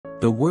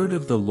The word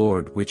of the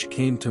Lord which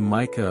came to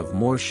Micah of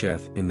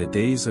Moresheth in the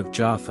days of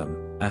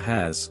Jotham,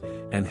 Ahaz,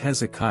 and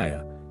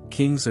Hezekiah,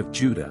 kings of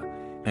Judah,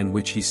 and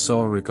which he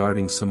saw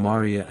regarding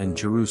Samaria and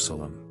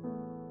Jerusalem.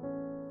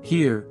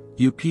 Hear,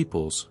 you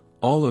peoples,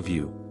 all of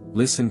you,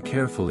 listen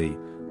carefully,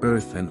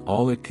 earth and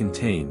all it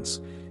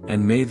contains,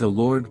 and may the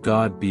Lord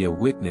God be a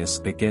witness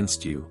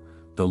against you,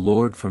 the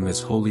Lord from his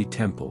holy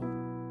temple.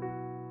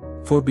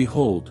 For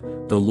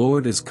behold, the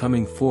Lord is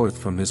coming forth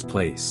from his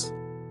place.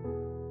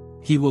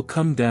 He will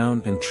come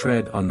down and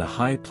tread on the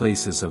high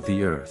places of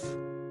the earth.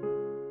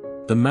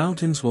 The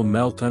mountains will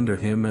melt under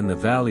him and the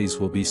valleys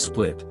will be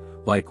split,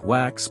 like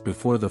wax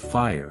before the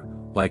fire,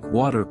 like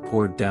water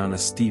poured down a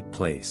steep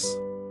place.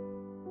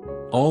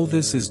 All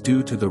this is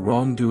due to the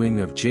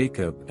wrongdoing of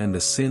Jacob and the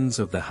sins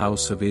of the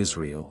house of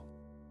Israel.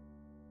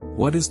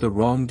 What is the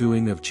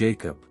wrongdoing of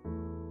Jacob?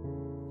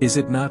 Is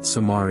it not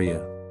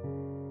Samaria?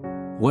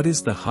 What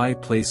is the high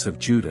place of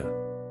Judah?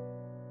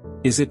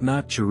 Is it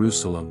not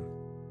Jerusalem?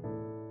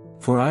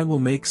 For I will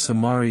make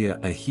Samaria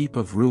a heap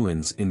of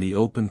ruins in the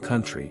open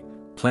country,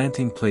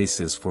 planting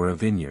places for a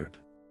vineyard.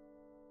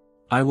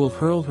 I will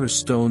hurl her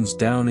stones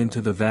down into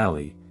the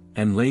valley,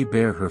 and lay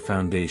bare her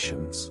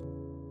foundations.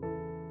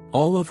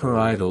 All of her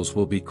idols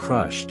will be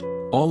crushed,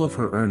 all of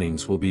her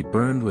earnings will be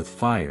burned with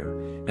fire,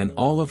 and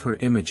all of her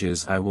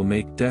images I will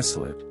make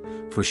desolate,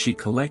 for she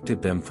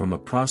collected them from a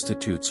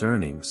prostitute's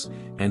earnings,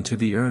 and to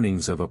the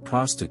earnings of a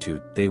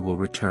prostitute they will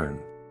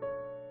return.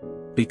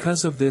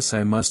 Because of this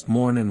I must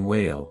mourn and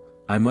wail,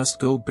 I must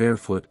go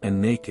barefoot and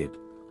naked,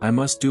 I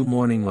must do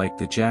mourning like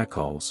the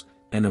jackals,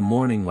 and a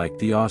mourning like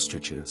the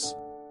ostriches.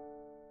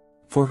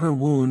 For her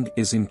wound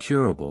is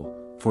incurable,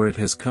 for it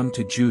has come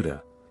to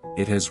Judah,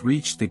 it has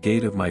reached the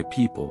gate of my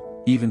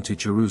people, even to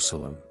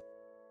Jerusalem.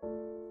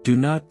 Do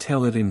not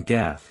tell it in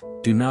Gath,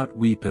 do not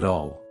weep at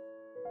all.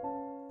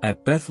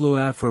 At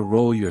Bethlehem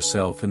roll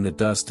yourself in the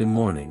dust in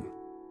mourning.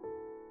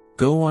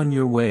 Go on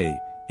your way,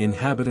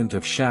 inhabitant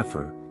of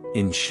Shaphir,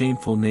 in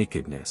shameful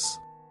nakedness.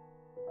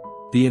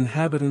 The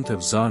inhabitant of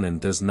Zonan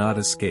does not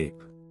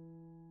escape.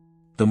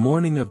 The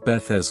mourning of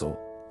Beth-ezel,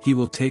 he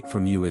will take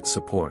from you its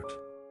support.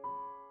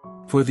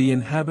 For the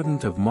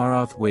inhabitant of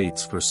Maroth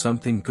waits for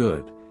something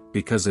good,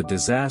 because a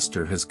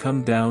disaster has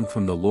come down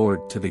from the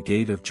Lord to the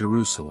gate of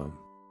Jerusalem.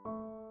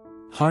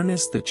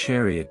 Harness the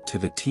chariot to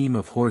the team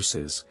of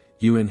horses,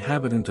 you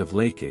inhabitant of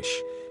Lachish,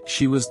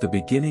 she was the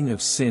beginning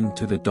of sin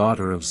to the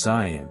daughter of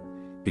Zion,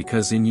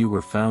 because in you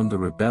were found the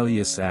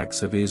rebellious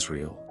acts of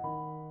Israel.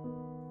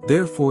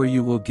 Therefore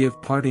you will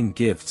give parting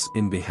gifts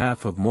in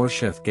behalf of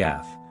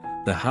Moresheth-Gath,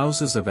 the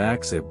houses of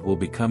Achzib will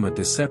become a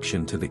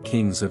deception to the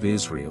kings of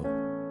Israel.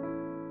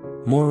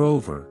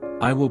 Moreover,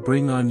 I will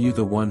bring on you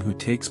the one who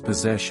takes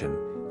possession,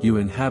 you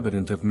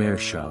inhabitant of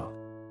Mareshah.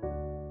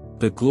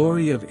 The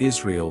glory of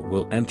Israel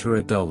will enter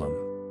Adullam.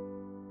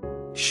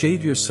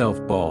 Shave yourself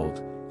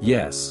bald,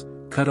 yes,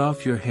 cut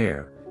off your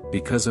hair,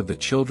 because of the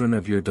children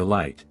of your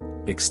delight,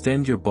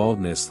 extend your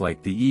baldness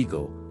like the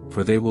eagle,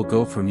 for they will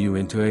go from you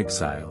into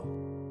exile.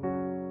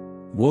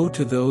 Woe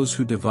to those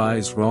who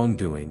devise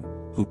wrongdoing,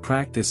 who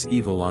practice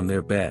evil on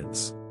their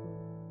beds.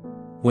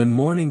 When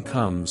morning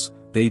comes,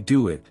 they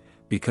do it,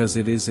 because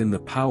it is in the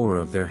power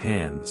of their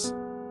hands.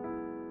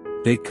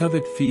 They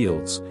covet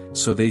fields,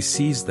 so they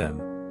seize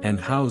them, and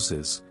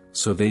houses,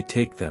 so they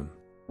take them.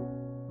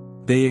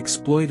 They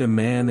exploit a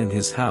man and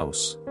his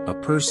house, a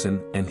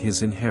person and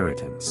his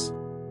inheritance.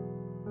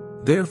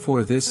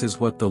 Therefore this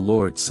is what the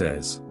Lord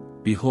says,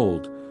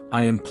 Behold,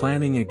 I am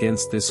planning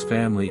against this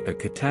family a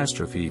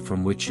catastrophe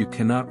from which you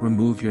cannot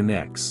remove your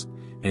necks,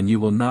 and you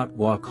will not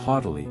walk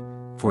haughtily,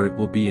 for it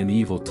will be an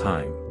evil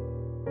time.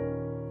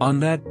 On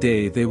that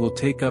day they will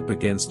take up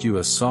against you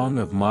a song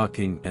of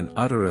mocking and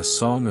utter a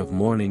song of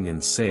mourning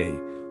and say,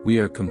 We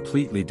are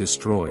completely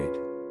destroyed.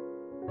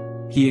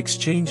 He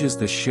exchanges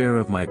the share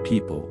of my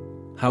people,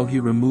 how he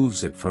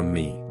removes it from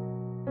me.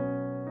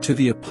 To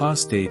the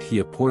apostate he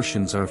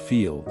apportions our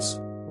fields.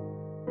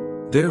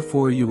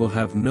 Therefore you will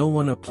have no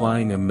one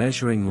applying a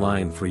measuring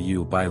line for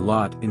you by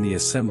lot in the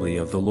assembly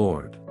of the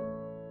Lord.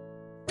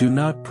 Do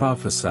not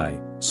prophesy,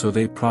 so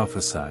they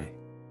prophesy.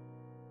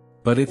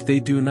 But if they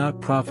do not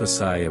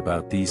prophesy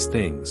about these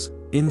things,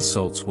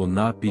 insults will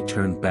not be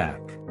turned back.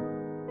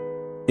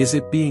 Is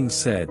it being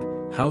said,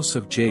 House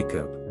of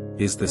Jacob,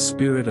 is the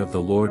Spirit of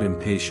the Lord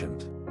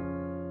impatient?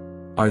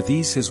 Are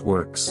these his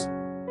works?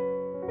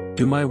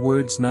 Do my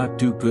words not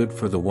do good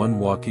for the one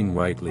walking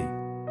rightly?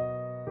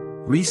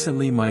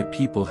 Recently my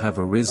people have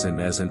arisen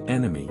as an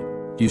enemy,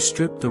 you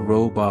strip the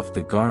robe off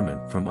the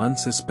garment from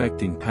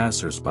unsuspecting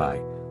passers-by,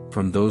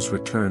 from those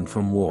returned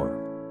from war.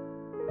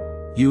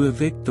 You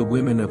evict the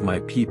women of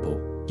my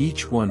people,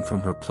 each one from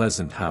her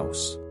pleasant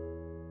house.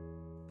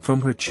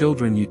 From her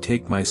children you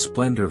take my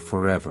splendor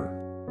forever.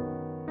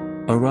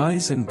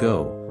 Arise and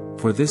go,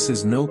 for this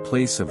is no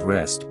place of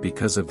rest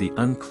because of the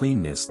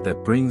uncleanness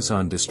that brings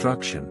on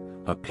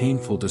destruction, a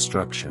painful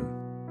destruction.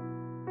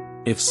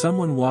 If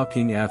someone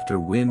walking after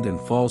wind and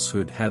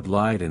falsehood had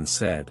lied and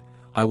said,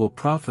 I will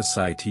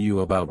prophesy to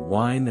you about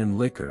wine and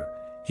liquor,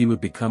 he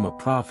would become a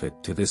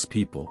prophet to this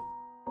people.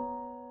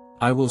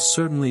 I will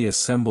certainly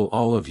assemble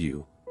all of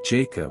you,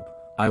 Jacob,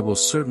 I will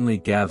certainly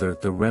gather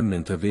the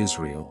remnant of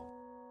Israel.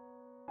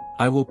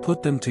 I will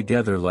put them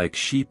together like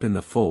sheep in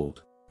the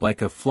fold,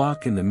 like a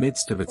flock in the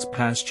midst of its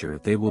pasture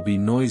they will be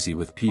noisy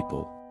with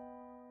people.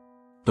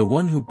 The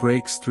one who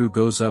breaks through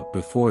goes up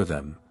before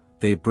them,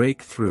 they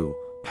break through,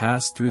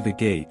 pass through the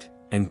gate,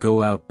 and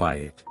go out by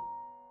it.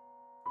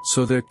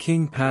 So their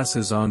king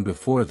passes on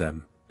before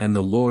them, and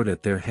the Lord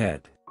at their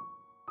head.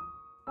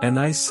 And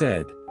I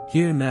said,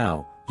 Hear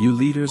now, you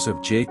leaders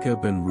of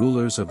Jacob and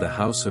rulers of the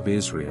house of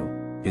Israel,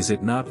 is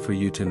it not for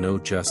you to know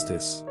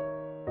justice?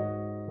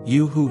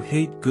 You who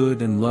hate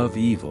good and love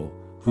evil,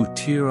 who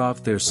tear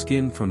off their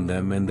skin from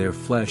them and their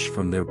flesh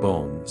from their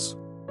bones.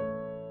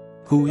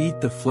 Who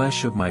eat the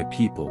flesh of my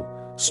people,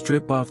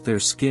 strip off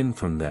their skin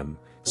from them,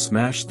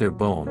 smash their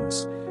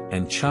bones,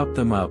 and chop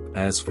them up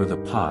as for the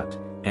pot,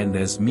 and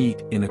as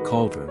meat in a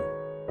cauldron.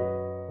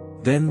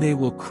 Then they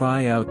will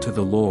cry out to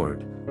the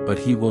Lord, but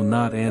he will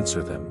not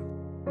answer them.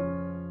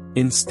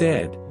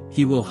 Instead,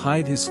 he will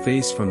hide his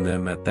face from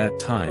them at that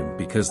time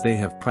because they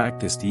have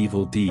practiced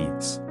evil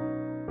deeds.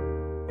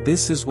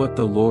 This is what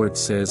the Lord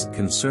says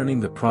concerning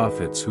the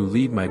prophets who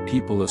lead my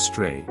people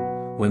astray.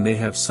 When they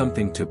have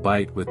something to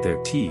bite with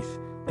their teeth,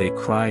 they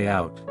cry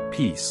out,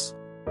 Peace.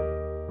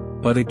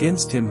 But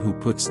against him who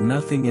puts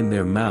nothing in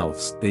their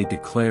mouths they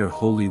declare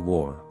holy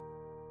war.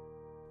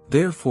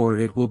 Therefore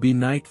it will be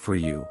night for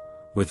you,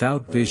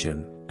 without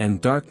vision,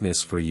 and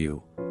darkness for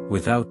you,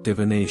 without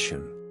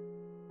divination.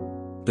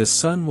 The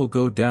sun will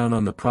go down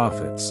on the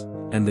prophets,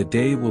 and the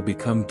day will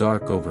become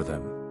dark over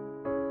them.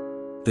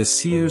 The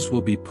seers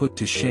will be put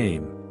to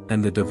shame,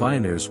 and the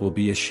diviners will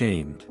be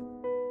ashamed.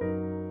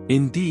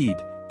 Indeed,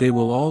 they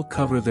will all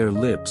cover their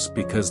lips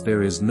because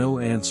there is no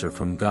answer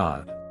from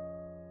God.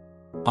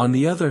 On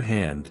the other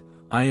hand,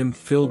 I am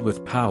filled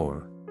with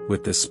power,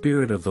 with the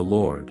Spirit of the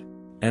Lord,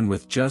 and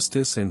with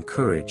justice and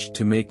courage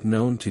to make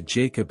known to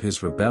Jacob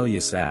his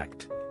rebellious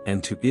act,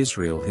 and to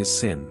Israel his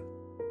sin.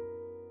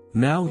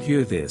 Now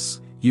hear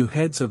this, you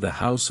heads of the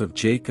house of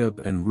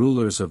Jacob and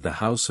rulers of the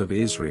house of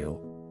Israel,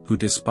 who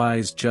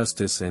despise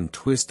justice and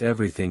twist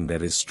everything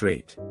that is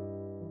straight.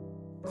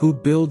 Who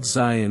build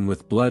Zion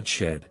with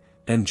bloodshed,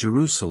 and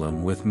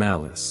Jerusalem with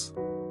malice.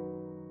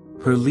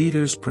 Her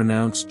leaders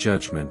pronounce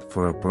judgment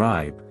for a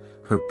bribe,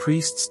 her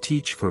priests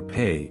teach for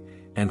pay,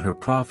 and her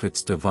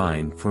prophets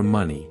divine for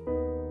money.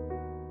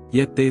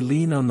 Yet they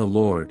lean on the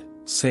Lord,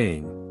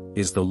 saying,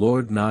 Is the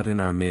Lord not in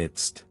our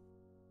midst?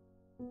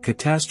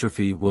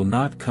 Catastrophe will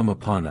not come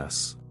upon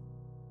us.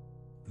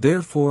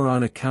 Therefore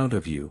on account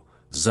of you,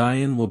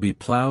 Zion will be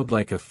plowed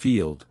like a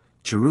field,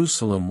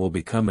 Jerusalem will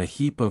become a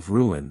heap of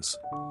ruins,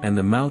 and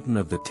the mountain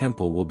of the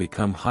temple will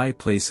become high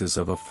places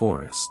of a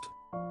forest.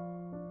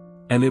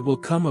 And it will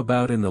come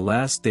about in the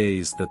last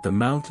days that the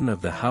mountain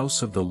of the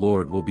house of the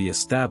Lord will be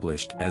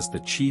established as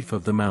the chief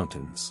of the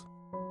mountains.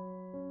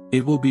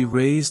 It will be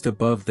raised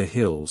above the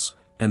hills,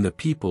 and the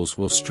peoples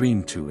will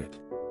stream to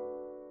it.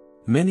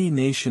 Many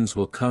nations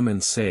will come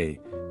and say,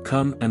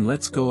 Come and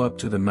let's go up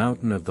to the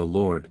mountain of the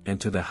Lord and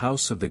to the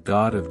house of the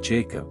God of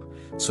Jacob,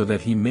 so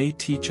that he may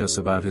teach us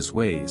about his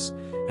ways,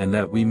 and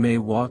that we may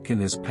walk in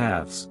his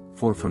paths,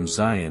 for from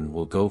Zion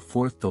will go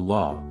forth the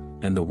law,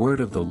 and the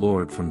word of the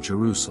Lord from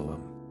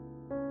Jerusalem.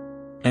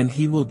 And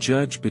he will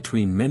judge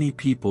between many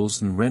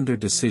peoples and render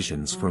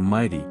decisions for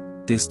mighty,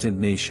 distant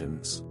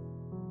nations.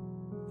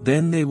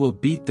 Then they will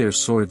beat their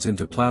swords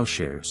into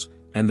plowshares,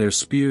 and their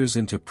spears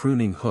into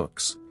pruning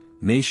hooks.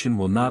 Nation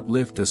will not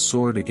lift a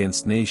sword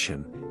against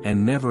nation,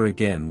 and never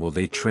again will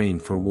they train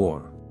for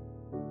war.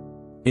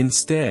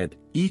 Instead,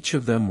 each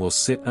of them will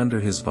sit under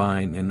his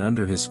vine and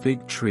under his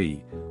fig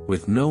tree,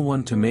 with no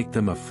one to make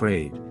them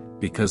afraid,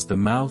 because the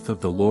mouth of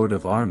the Lord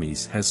of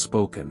armies has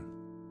spoken.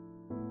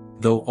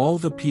 Though all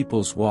the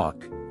peoples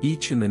walk,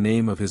 each in the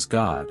name of his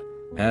God,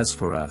 as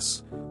for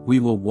us, we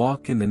will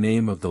walk in the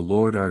name of the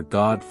Lord our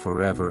God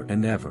forever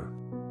and ever.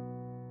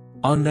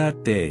 On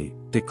that day,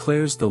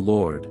 declares the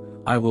Lord,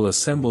 I will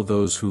assemble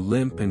those who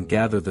limp and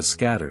gather the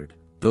scattered,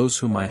 those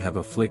whom I have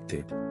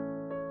afflicted.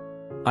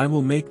 I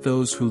will make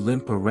those who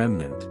limp a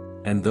remnant,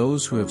 and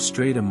those who have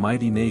strayed a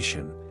mighty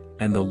nation,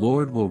 and the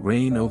Lord will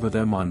reign over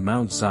them on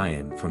Mount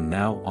Zion from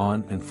now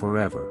on and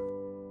forever.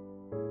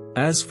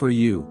 As for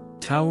you,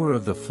 tower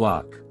of the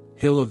flock,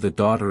 hill of the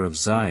daughter of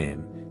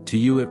Zion, to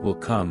you it will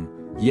come,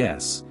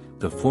 yes,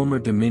 the former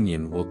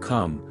dominion will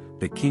come,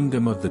 the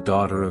kingdom of the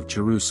daughter of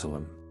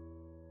Jerusalem.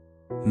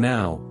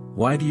 Now,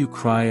 why do you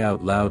cry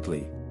out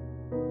loudly?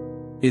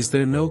 Is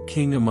there no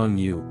king among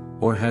you,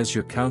 or has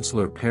your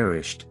counselor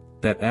perished,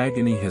 that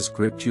agony has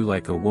gripped you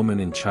like a woman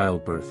in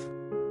childbirth?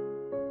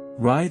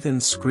 Writhe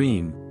and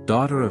scream,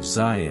 daughter of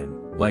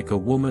Zion, like a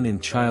woman in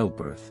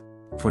childbirth,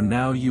 for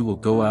now you will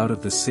go out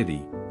of the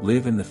city,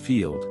 live in the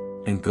field,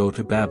 and go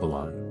to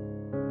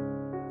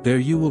Babylon. There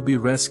you will be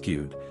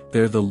rescued,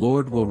 there the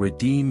Lord will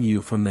redeem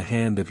you from the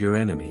hand of your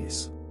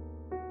enemies.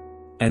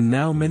 And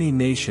now many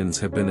nations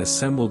have been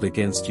assembled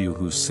against you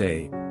who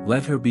say,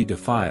 Let her be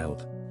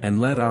defiled, and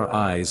let our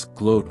eyes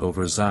gloat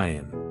over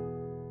Zion.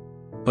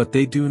 But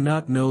they do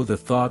not know the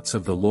thoughts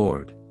of the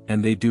Lord,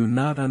 and they do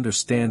not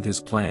understand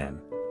his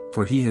plan,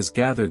 for he has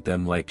gathered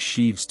them like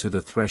sheaves to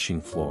the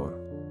threshing floor.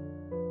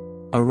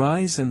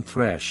 Arise and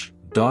thresh,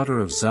 daughter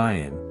of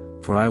Zion,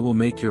 for I will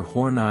make your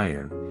horn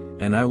iron,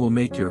 and I will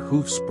make your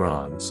hoofs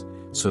bronze,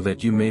 so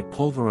that you may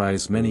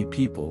pulverize many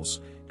peoples,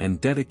 and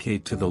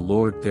dedicate to the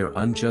Lord their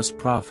unjust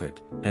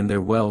profit, and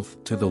their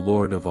wealth to the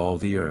Lord of all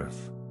the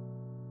earth.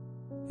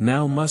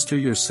 Now muster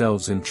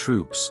yourselves in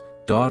troops,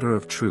 daughter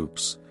of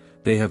troops,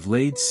 they have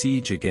laid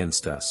siege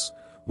against us,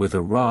 with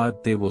a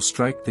rod they will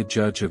strike the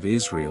judge of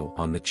Israel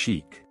on the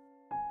cheek.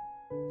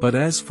 But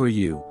as for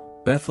you,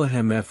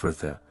 Bethlehem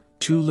Ephrathah,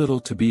 too little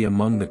to be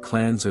among the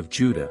clans of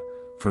Judah,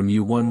 from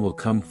you one will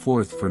come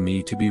forth for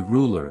me to be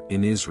ruler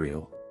in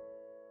Israel.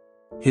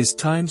 His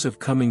times of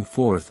coming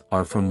forth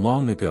are from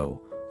long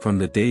ago, from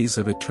the days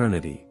of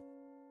eternity.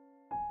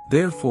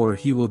 Therefore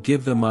he will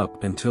give them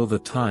up until the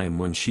time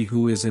when she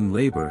who is in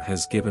labor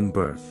has given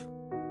birth.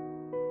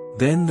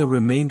 Then the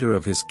remainder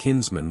of his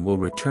kinsmen will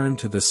return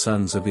to the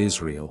sons of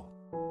Israel.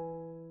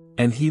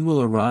 And he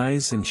will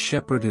arise and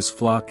shepherd his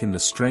flock in the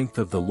strength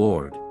of the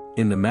Lord,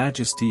 in the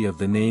majesty of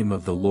the name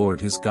of the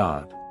Lord his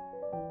God.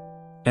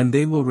 And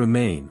they will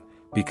remain,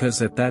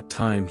 because at that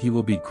time he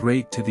will be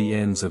great to the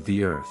ends of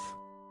the earth.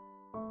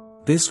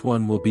 This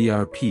one will be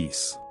our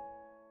peace.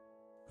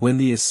 When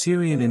the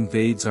Assyrian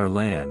invades our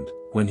land,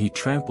 when he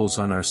tramples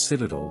on our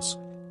citadels,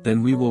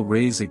 then we will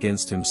raise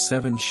against him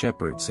 7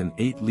 shepherds and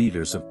 8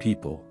 leaders of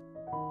people.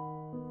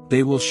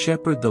 They will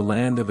shepherd the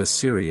land of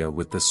Assyria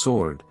with the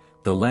sword,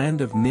 the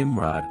land of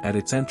Nimrod at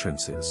its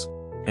entrances,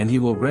 and he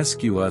will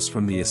rescue us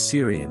from the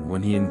Assyrian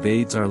when he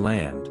invades our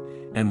land,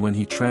 and when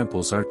he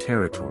tramples our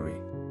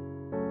territory.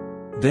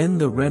 Then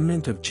the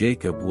remnant of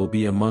Jacob will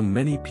be among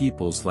many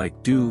peoples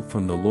like dew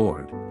from the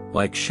Lord,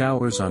 like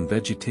showers on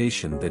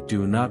vegetation that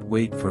do not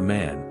wait for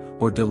man,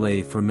 or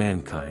delay for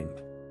mankind.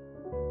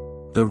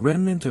 The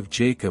remnant of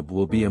Jacob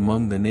will be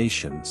among the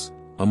nations,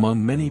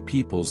 among many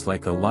peoples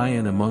like a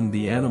lion among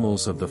the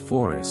animals of the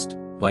forest,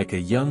 like a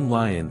young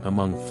lion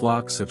among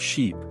flocks of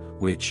sheep,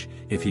 which,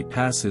 if he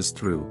passes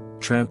through,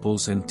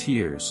 tramples and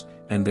tears,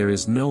 and there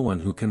is no one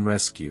who can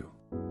rescue.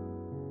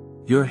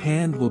 Your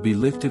hand will be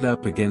lifted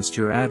up against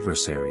your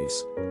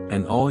adversaries,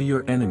 and all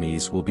your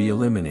enemies will be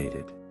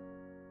eliminated.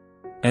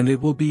 And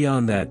it will be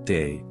on that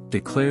day,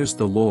 declares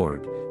the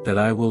Lord, that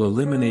I will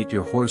eliminate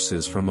your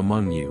horses from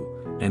among you,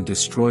 and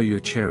destroy your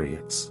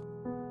chariots.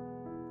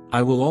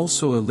 I will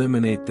also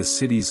eliminate the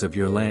cities of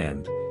your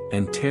land,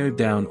 and tear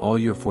down all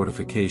your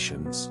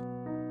fortifications.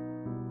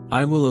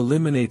 I will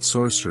eliminate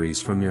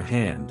sorceries from your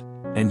hand,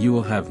 and you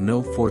will have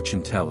no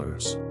fortune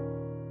tellers.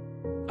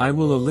 I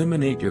will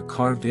eliminate your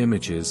carved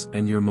images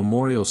and your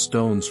memorial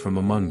stones from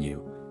among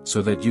you,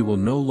 so that you will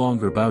no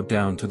longer bow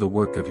down to the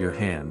work of your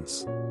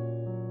hands.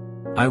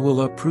 I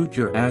will uproot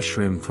your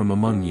Asherim from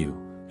among you,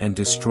 and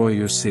destroy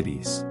your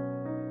cities.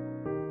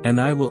 And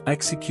I will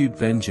execute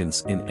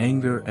vengeance in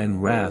anger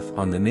and wrath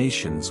on the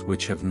nations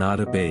which have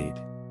not obeyed.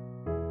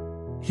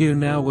 Hear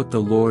now what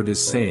the Lord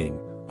is saying,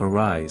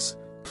 arise,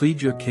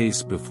 plead your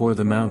case before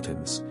the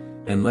mountains,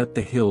 and let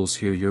the hills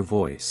hear your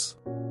voice.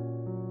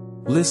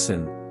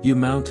 Listen, you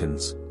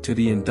mountains, to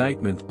the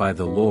indictment by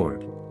the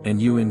Lord,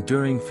 and you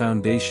enduring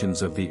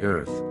foundations of the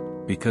earth,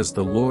 because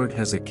the Lord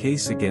has a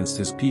case against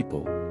his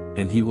people,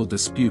 and he will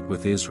dispute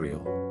with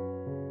Israel.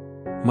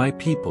 My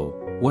people,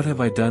 what have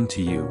I done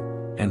to you,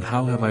 and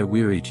how have I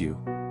wearied you?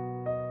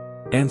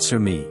 Answer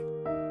me.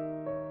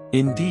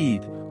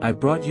 Indeed, I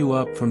brought you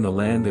up from the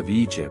land of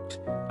Egypt,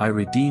 I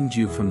redeemed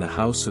you from the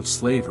house of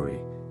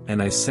slavery,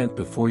 and I sent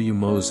before you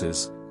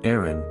Moses,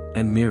 Aaron,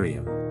 and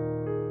Miriam.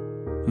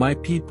 My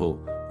people,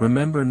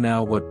 remember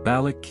now what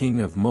Balak king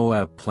of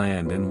Moab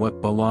planned and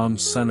what Balaam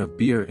son of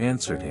Beor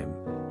answered him,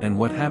 and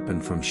what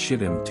happened from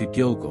Shittim to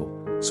Gilgal,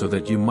 so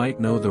that you might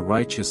know the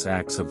righteous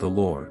acts of the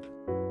Lord.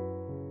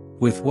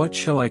 With what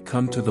shall I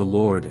come to the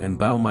Lord and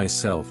bow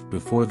myself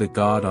before the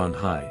God on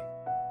high?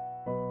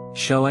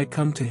 Shall I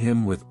come to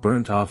him with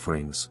burnt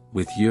offerings,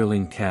 with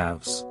yearling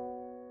calves?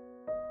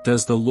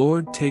 Does the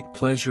Lord take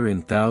pleasure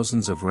in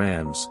thousands of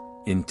rams,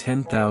 in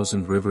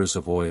 10,000 rivers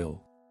of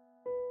oil?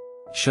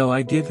 Shall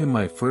I give him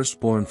my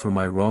firstborn for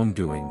my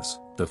wrongdoings,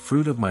 the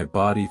fruit of my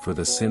body for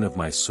the sin of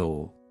my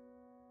soul?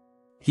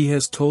 He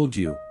has told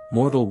you,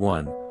 mortal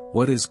one,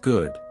 what is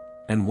good,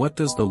 and what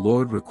does the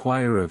Lord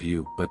require of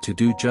you but to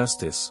do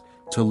justice,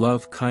 to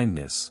love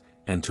kindness,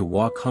 and to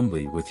walk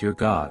humbly with your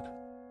God?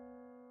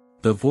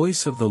 The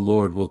voice of the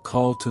Lord will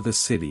call to the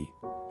city,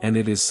 and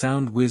it is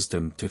sound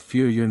wisdom to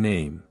fear your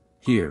name.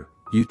 Hear,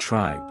 you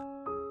tribe.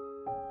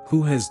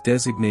 Who has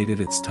designated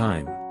its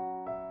time?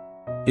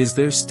 Is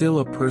there still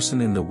a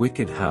person in the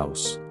wicked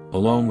house,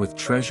 along with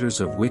treasures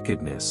of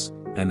wickedness,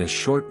 and a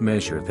short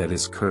measure that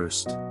is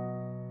cursed?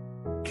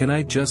 Can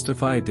I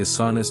justify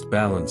dishonest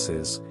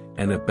balances,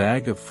 and a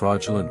bag of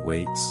fraudulent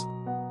weights?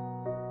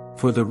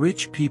 For the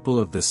rich people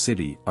of the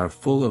city are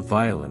full of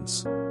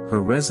violence,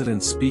 her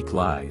residents speak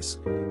lies,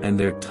 and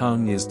their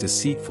tongue is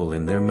deceitful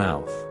in their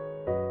mouth.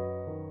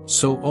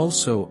 So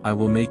also I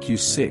will make you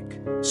sick,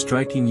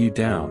 striking you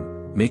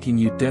down, making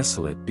you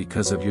desolate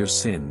because of your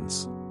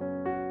sins.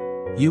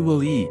 You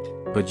will eat,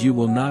 but you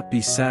will not be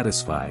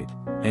satisfied,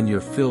 and your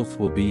filth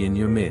will be in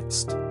your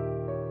midst.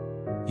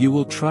 You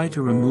will try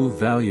to remove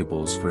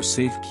valuables for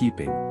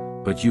safekeeping,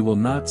 but you will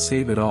not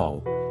save it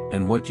all,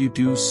 and what you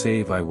do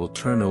save I will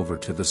turn over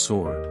to the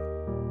sword.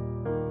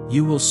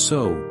 You will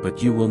sow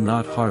but you will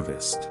not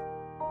harvest.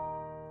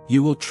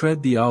 You will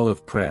tread the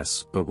olive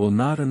press but will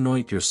not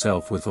anoint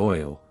yourself with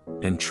oil,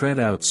 and tread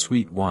out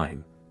sweet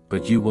wine,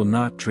 but you will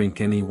not drink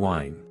any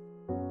wine.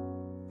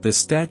 The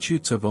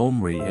statutes of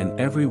Omri and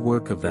every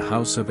work of the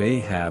house of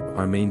Ahab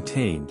are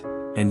maintained,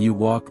 and you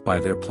walk by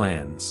their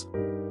plans.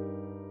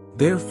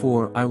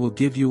 Therefore I will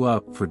give you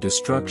up for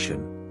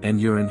destruction,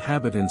 and your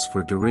inhabitants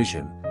for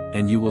derision,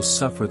 and you will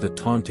suffer the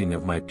taunting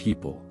of my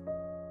people.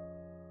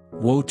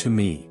 Woe to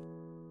me!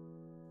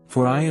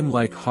 For I am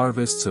like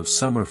harvests of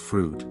summer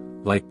fruit,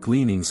 like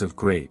gleanings of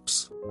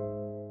grapes.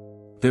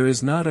 There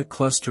is not a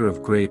cluster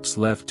of grapes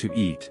left to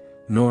eat,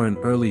 nor an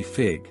early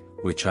fig,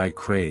 which I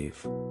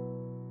crave.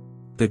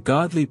 The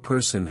godly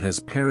person has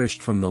perished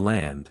from the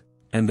land,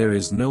 and there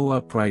is no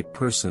upright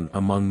person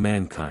among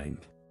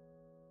mankind.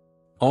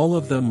 All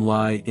of them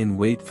lie in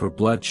wait for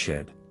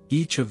bloodshed,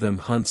 each of them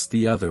hunts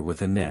the other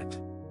with a net.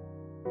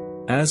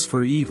 As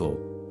for evil,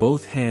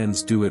 both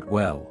hands do it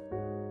well.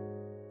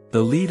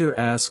 The leader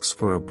asks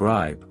for a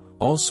bribe,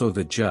 also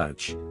the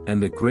judge,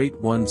 and the great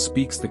one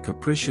speaks the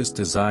capricious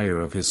desire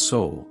of his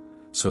soul,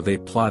 so they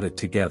plot it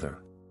together.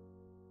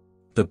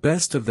 The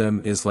best of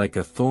them is like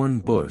a thorn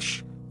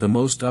bush, the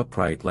most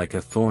upright like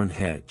a thorn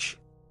hedge.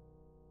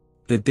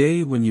 The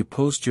day when you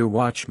post your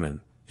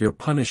watchman, your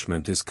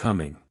punishment is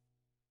coming.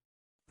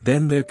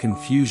 Then their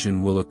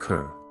confusion will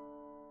occur.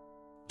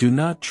 Do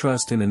not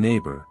trust in a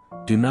neighbor,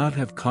 do not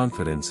have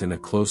confidence in a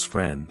close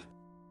friend.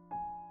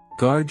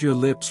 Guard your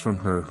lips from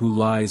her who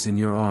lies in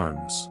your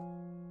arms.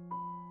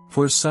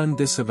 For son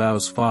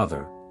disavows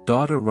father,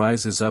 daughter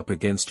rises up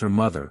against her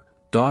mother,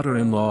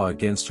 daughter-in-law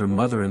against her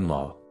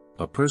mother-in-law.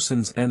 A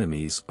person's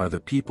enemies are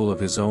the people of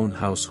his own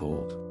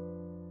household.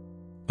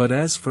 But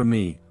as for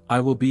me,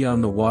 I will be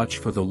on the watch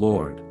for the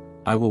Lord,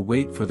 I will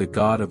wait for the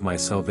God of my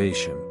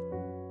salvation.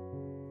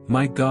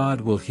 My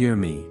God will hear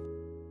me.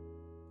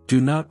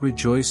 Do not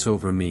rejoice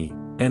over me,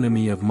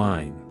 enemy of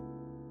mine.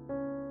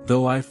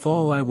 Though I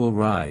fall I will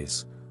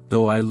rise,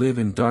 though I live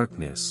in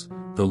darkness,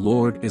 the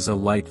Lord is a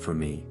light for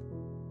me.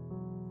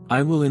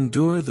 I will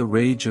endure the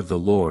rage of the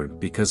Lord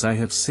because I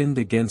have sinned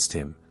against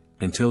him,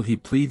 until he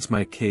pleads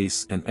my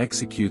case and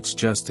executes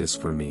justice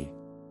for me.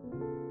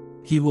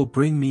 He will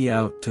bring me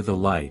out to the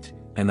light,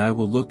 and I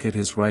will look at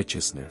his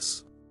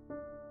righteousness.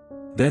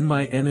 Then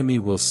my enemy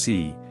will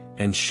see,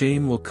 and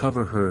shame will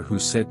cover her who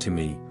said to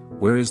me,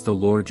 Where is the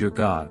Lord your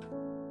God?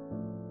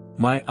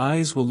 My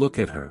eyes will look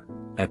at her,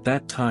 at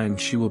that time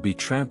she will be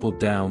trampled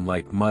down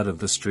like mud of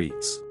the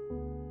streets.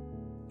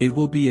 It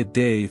will be a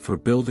day for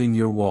building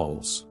your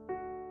walls.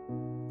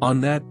 On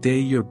that day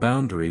your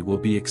boundary will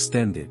be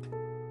extended.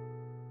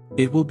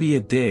 It will be a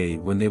day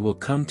when they will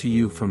come to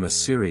you from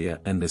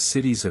Assyria and the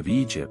cities of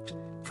Egypt,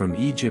 from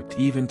Egypt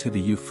even to the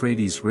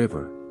Euphrates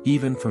River,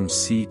 even from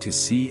sea to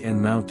sea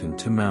and mountain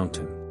to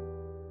mountain.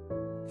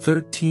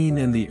 13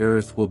 And the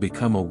earth will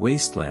become a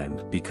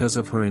wasteland because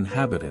of her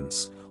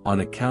inhabitants, on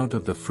account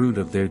of the fruit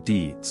of their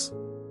deeds.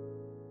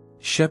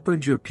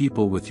 Shepherd your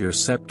people with your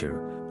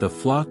scepter, the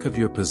flock of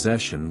your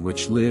possession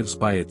which lives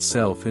by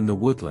itself in the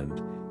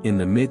woodland, in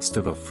the midst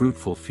of a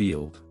fruitful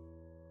field.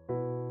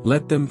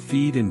 Let them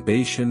feed in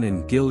Bashan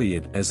and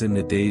Gilead as in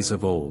the days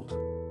of old.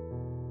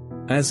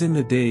 As in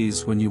the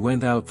days when you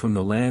went out from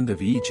the land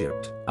of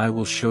Egypt, I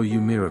will show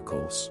you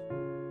miracles.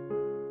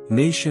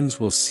 Nations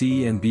will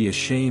see and be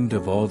ashamed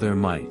of all their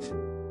might.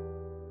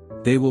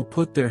 They will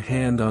put their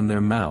hand on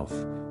their mouth,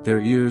 their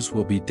ears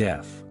will be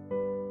deaf.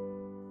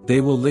 They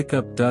will lick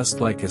up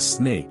dust like a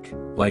snake,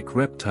 like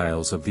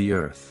reptiles of the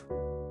earth.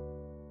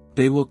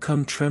 They will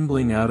come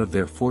trembling out of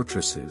their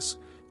fortresses,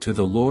 to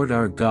the Lord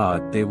our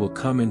God they will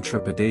come in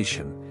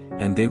trepidation,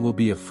 and they will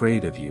be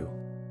afraid of you.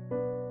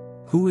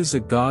 Who is a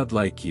God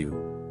like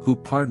you, who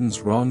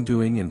pardons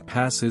wrongdoing and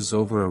passes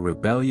over a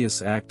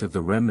rebellious act of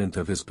the remnant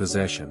of his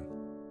possession?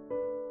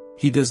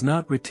 He does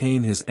not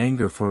retain his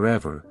anger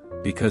forever,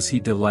 because he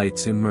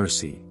delights in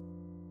mercy.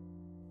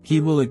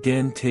 He will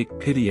again take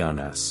pity on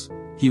us,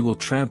 he will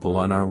trample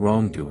on our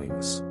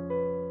wrongdoings.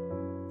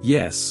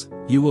 Yes,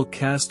 you will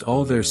cast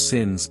all their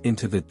sins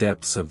into the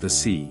depths of the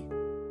sea.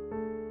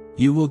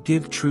 You will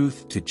give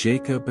truth to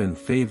Jacob and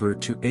favor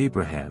to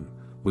Abraham,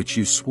 which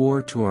you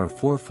swore to our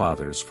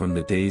forefathers from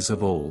the days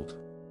of old.